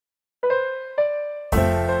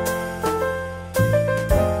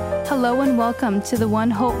Hello and welcome to the One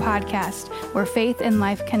Hope podcast, where faith and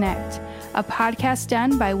life connect. A podcast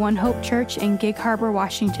done by One Hope Church in Gig Harbor,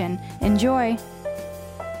 Washington. Enjoy.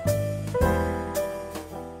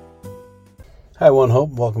 Hi, One Hope.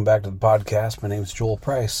 Welcome back to the podcast. My name is Joel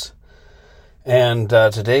Price. And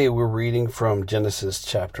today we're reading from Genesis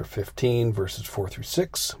chapter 15, verses 4 through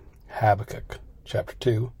 6, Habakkuk chapter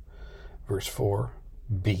 2, verse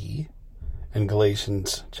 4b, and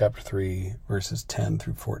Galatians chapter 3, verses 10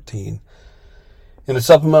 through 14. In the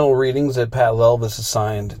supplemental readings that Pat Lelvis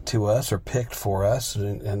assigned to us, or picked for us,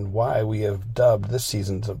 and why we have dubbed this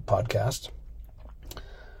season's podcast,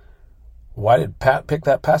 why did Pat pick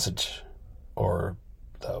that passage? Or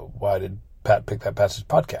why did Pat pick that passage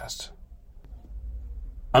podcast?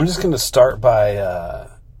 I'm just going to start by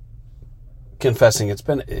confessing it's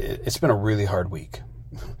been a really hard week.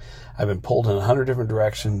 I've been pulled in 100 different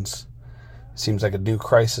directions. Seems like a new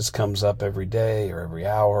crisis comes up every day or every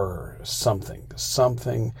hour or something.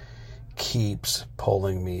 Something keeps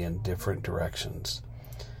pulling me in different directions.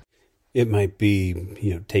 It might be,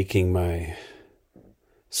 taking my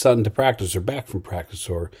son to practice or back from practice,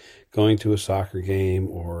 or going to a soccer game,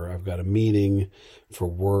 or I've got a meeting for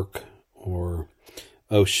work, or,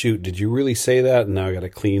 oh shoot, did you really say that? And now I got to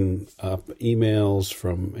clean up emails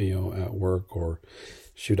from, at work, or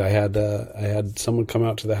shoot, I had someone come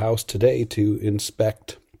out to the house today to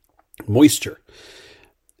inspect moisture.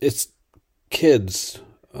 It's kids,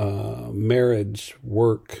 marriage,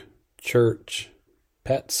 work, church,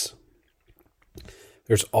 pets.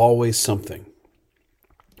 There's always something.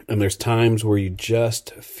 And there's times where you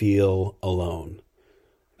just feel alone.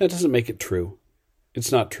 That doesn't make it true.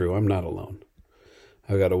 It's not true. I'm not alone.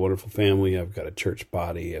 I've got a wonderful family. I've got a church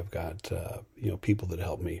body. I've got, people that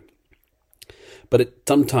help me. But it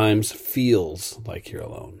sometimes feels like you're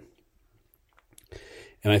alone.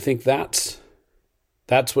 And I think that's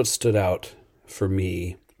what stood out for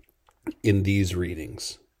me in these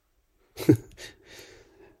readings.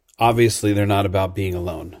 Obviously, they're not about being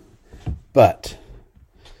alone. But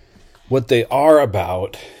what they are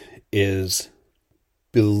about is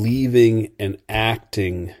believing and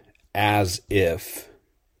acting as if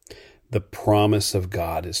the promise of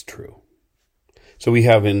God is true. So we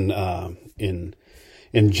have in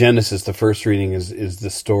Genesis, the first reading is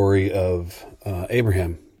the story of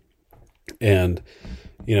Abraham, and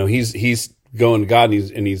he's going to God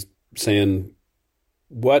and he's saying,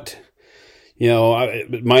 "What?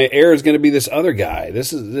 My heir is going to be this other guy.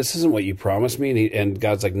 This isn't what you promised me." And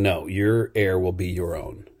God's like, "No, your heir will be your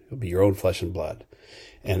own. It'll be your own flesh and blood."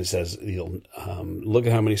 And it says, "You'll look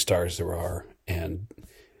at how many stars there are." And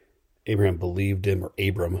Abram believed him,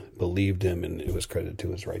 and it was credited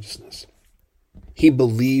to his righteousness. He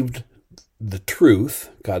believed the truth,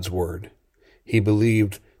 God's word. He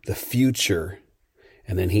believed the future,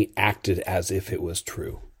 and then he acted as if it was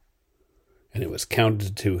true. And it was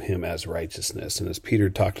counted to him as righteousness. And as Peter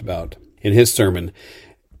talked about in his sermon,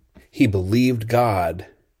 he believed God,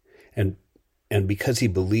 and because he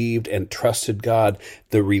believed and trusted God,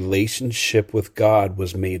 the relationship with God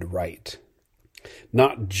was made right.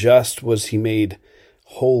 Not just was he made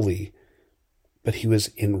holy, but he was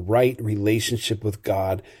in right relationship with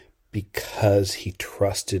God because he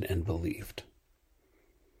trusted and believed.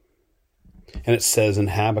 And it says in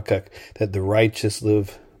Habakkuk that the righteous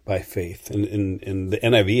live by faith. And in the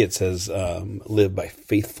NIV it says live by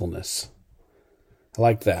faithfulness. I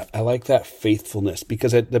like that. I like that faithfulness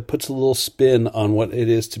because that puts a little spin on what it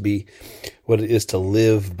is to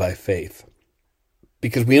live by faith.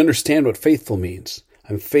 Because we understand what faithful means.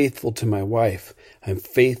 I'm faithful to my wife. I'm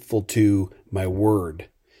faithful to my word.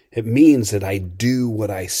 It means that I do what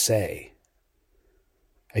I say.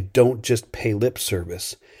 I don't just pay lip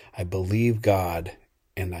service. I believe God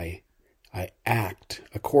and I act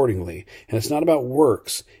accordingly. And it's not about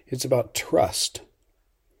works. It's about trust.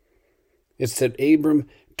 It's that Abram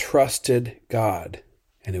trusted God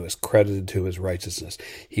and it was credited to his righteousness.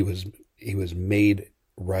 He was made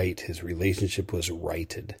right. His relationship was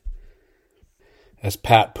righted. As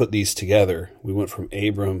Pat put these together, we went from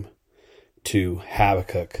Abram to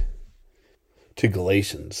Habakkuk to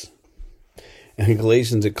Galatians. And in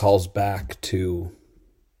Galatians, it calls back to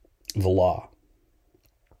the law.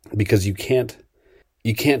 Because you can't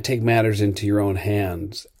take matters into your own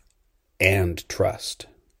hands and trust.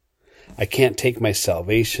 I can't take my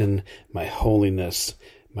salvation, my holiness,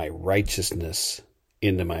 my righteousness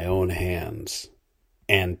into my own hands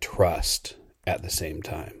and trust at the same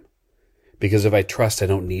time. Because if I trust, I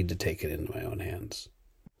don't need to take it into my own hands.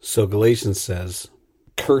 So Galatians says,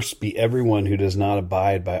 "Cursed be everyone who does not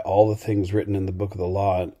abide by all the things written in the book of the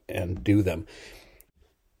law and do them."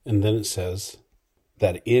 And then it says,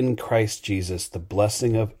 that in Christ Jesus the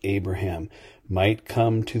blessing of Abraham might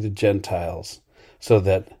come to the Gentiles, so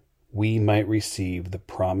that we might receive the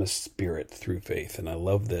promised Spirit through faith. And I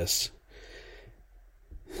love this.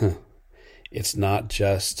 It's not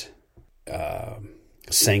just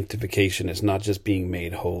sanctification. It's not just being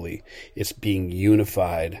made holy. It's being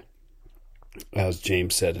unified, as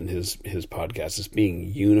James said in his podcast. It's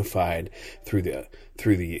being unified through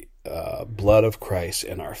the blood of Christ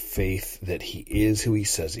and our faith that he is who he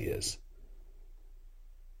says he is.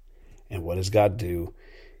 And what does God do?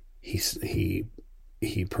 He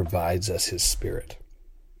provides us his Spirit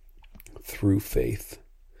through faith.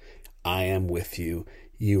 I am with you.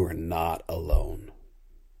 You are not alone.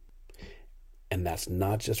 And that's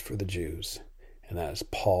not just for the Jews. And that is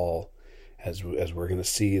Paul, as we're going to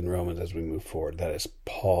see in Romans as we move forward, that is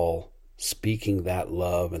Paul speaking that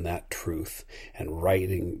love and that truth and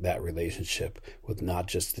writing that relationship with not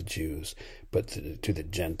just the Jews, but to the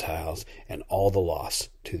Gentiles and all the lost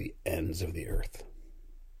to the ends of the earth.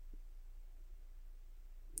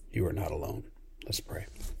 You are not alone. Let's pray.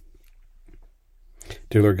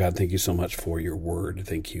 Dear Lord God, thank you so much for your word.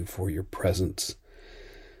 Thank you for your presence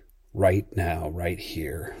right now, right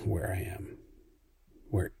here where I am,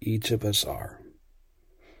 where each of us are.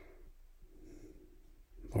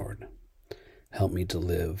 Lord, help me to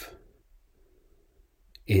live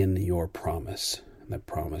in your promise, the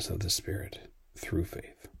promise of the Spirit through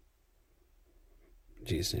faith. In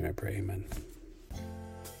Jesus' name I pray, amen.